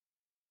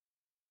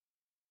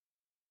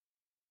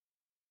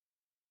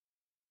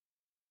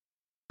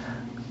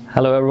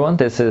Hello everyone,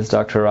 this is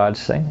Dr. Raj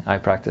Singh. I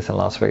practice in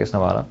Las Vegas,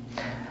 Nevada.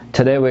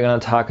 Today we're going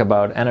to talk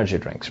about energy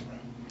drinks.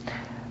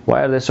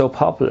 Why are they so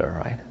popular,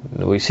 right?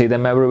 We see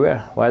them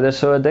everywhere. Why are they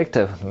so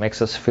addictive? It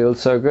makes us feel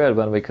so good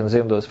when we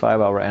consume those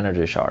 5-hour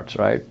energy shots,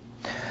 right?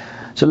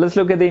 So let's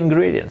look at the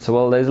ingredients.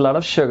 Well, there's a lot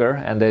of sugar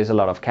and there's a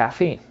lot of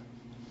caffeine.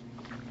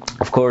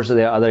 Of course,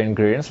 there are other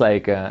ingredients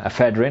like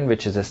ephedrine,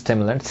 which is a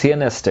stimulant,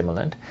 CNS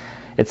stimulant.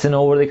 It's an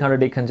over-the-counter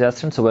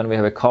decongestant, so when we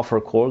have a cough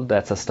or cold,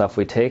 that's the stuff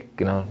we take.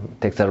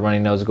 Takes that runny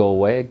nose go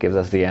away, gives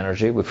us the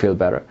energy, we feel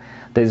better.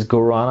 There's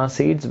guarana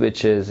seeds,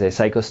 which is a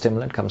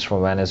psychostimulant, comes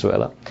from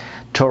Venezuela.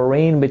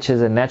 Taurine, which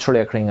is a naturally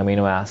occurring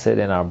amino acid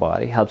in our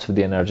body, helps with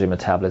the energy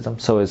metabolism.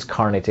 So is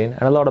carnitine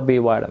and a lot of B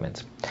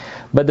vitamins.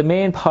 But the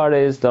main part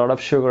is a lot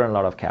of sugar and a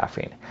lot of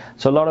caffeine.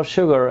 So a lot of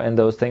sugar and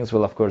those things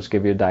will, of course,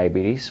 give you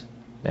diabetes.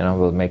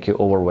 Will make you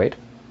overweight.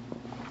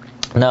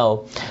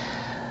 Now,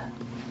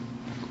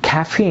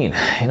 caffeine,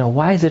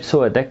 why is it so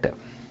addictive?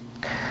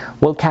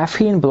 Well,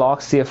 caffeine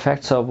blocks the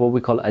effects of what we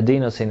call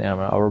adenosine in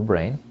our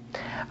brain.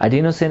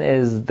 Adenosine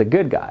is the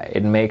good guy.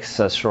 It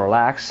makes us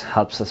relax,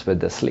 helps us with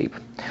the sleep.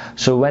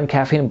 So when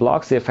caffeine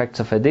blocks the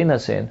effects of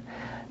adenosine,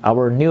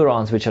 our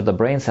neurons, which are the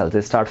brain cells,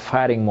 they start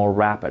firing more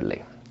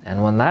rapidly.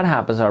 And when that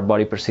happens, our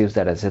body perceives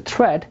that as a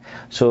threat.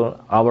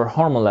 So our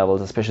hormone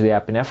levels, especially the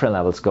epinephrine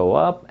levels, go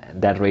up.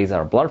 That raises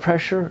our blood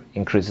pressure,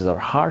 increases our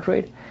heart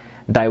rate,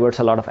 diverts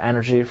a lot of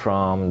energy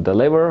from the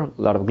liver, a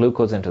lot of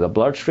glucose into the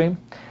bloodstream.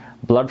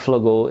 Blood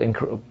flow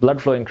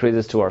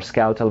increases to our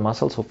skeletal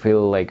muscles, so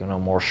feel like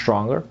more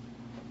stronger.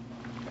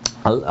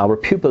 Our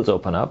pupils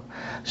open up,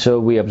 so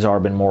we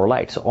absorb in more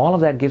light. So all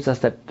of that gives us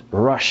that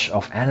rush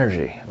of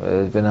energy,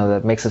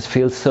 that makes us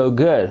feel so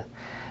good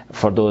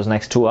for those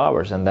next 2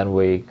 hours, and then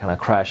we kind of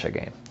crash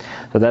again.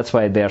 So that's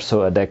why they're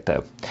so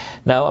addictive.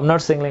 Now, I'm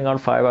not singling out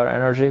 5-hour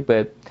energy,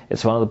 but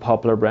it's one of the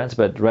popular brands.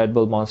 But Red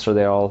Bull, Monster,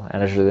 they're all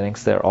energy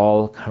drinks. They're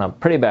all kind of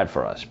pretty bad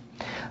for us.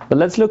 But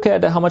let's look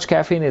at how much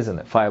caffeine is in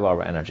it.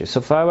 5-hour energy.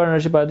 So 5-hour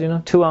energy,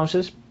 about 2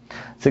 ounces,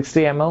 60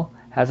 ml,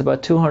 has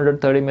about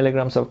 230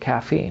 milligrams of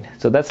caffeine.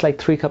 So that's like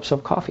 3 cups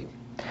of coffee.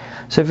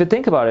 So if you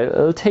think about it,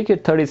 it'll take you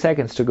 30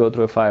 seconds to go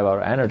through a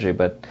 5-hour energy,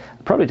 but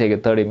it'll probably take you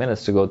 30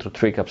 minutes to go through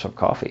 3 cups of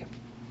coffee.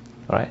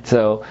 Right?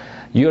 So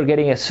you're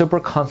getting a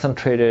super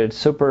concentrated,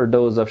 super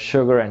dose of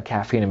sugar and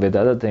caffeine with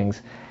other things,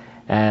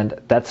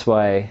 and that's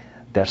why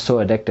they're so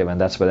addictive,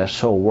 and that's why they're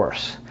so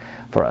worse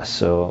for us.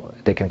 So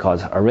they can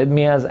cause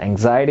arrhythmias,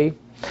 anxiety,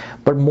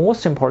 but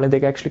most importantly,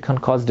 they actually can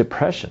cause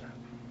depression.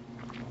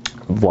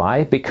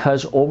 Why?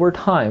 Because over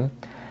time,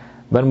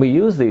 when we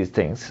use these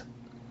things,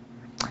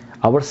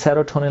 our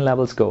serotonin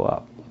levels go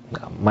up.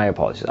 My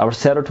apologies, our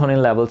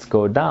serotonin levels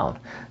go down.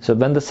 So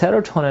when the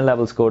serotonin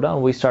levels go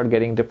down, we start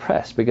getting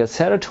depressed, because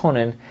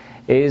serotonin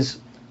is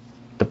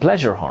the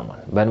pleasure hormone.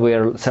 When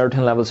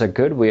serotonin levels are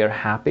good, we are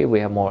happy, we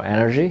have more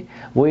energy,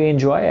 we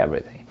enjoy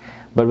everything.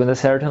 But when the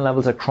serotonin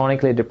levels are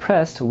chronically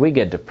depressed, we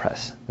get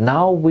depressed.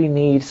 Now we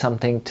need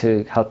something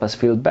to help us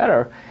feel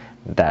better.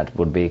 That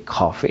would be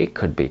coffee,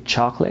 could be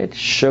chocolate,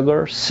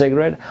 sugar,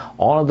 cigarette.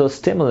 All of those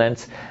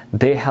stimulants,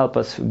 they help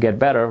us get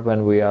better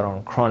when we are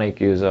on chronic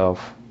use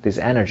of these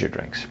energy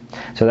drinks.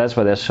 So that's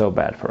why they're so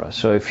bad for us.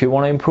 So if you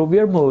want to improve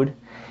your mood,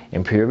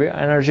 improve your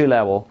energy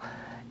level,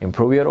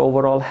 improve your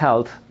overall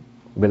health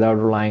without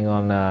relying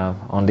on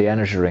the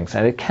energy drinks,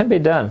 and it can be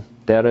done.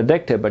 They're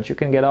addictive, but you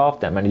can get off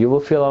them and you will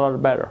feel a lot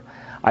better.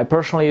 I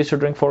personally used to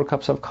drink 4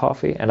 cups of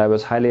coffee, and I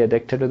was highly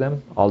addicted to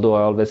them, although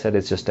I always said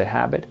it's just a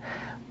habit.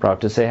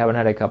 Proud to say I haven't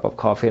had a cup of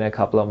coffee in a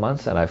couple of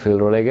months, and I feel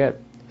really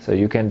good. So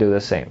you can do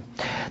the same.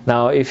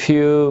 Now, if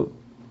you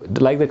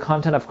like the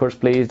content, of course,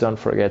 please don't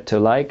forget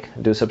to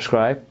do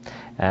subscribe,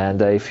 and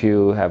if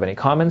you have any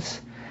comments,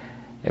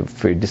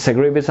 if you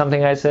disagree with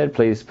something I said,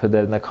 please put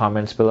that in the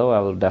comments below. I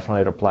will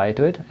definitely reply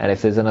to it. And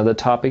if there's another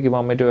topic you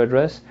want me to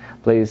address,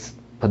 please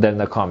put that in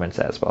the comments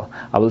as well.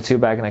 I will see you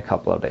back in a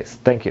couple of days.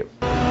 Thank you.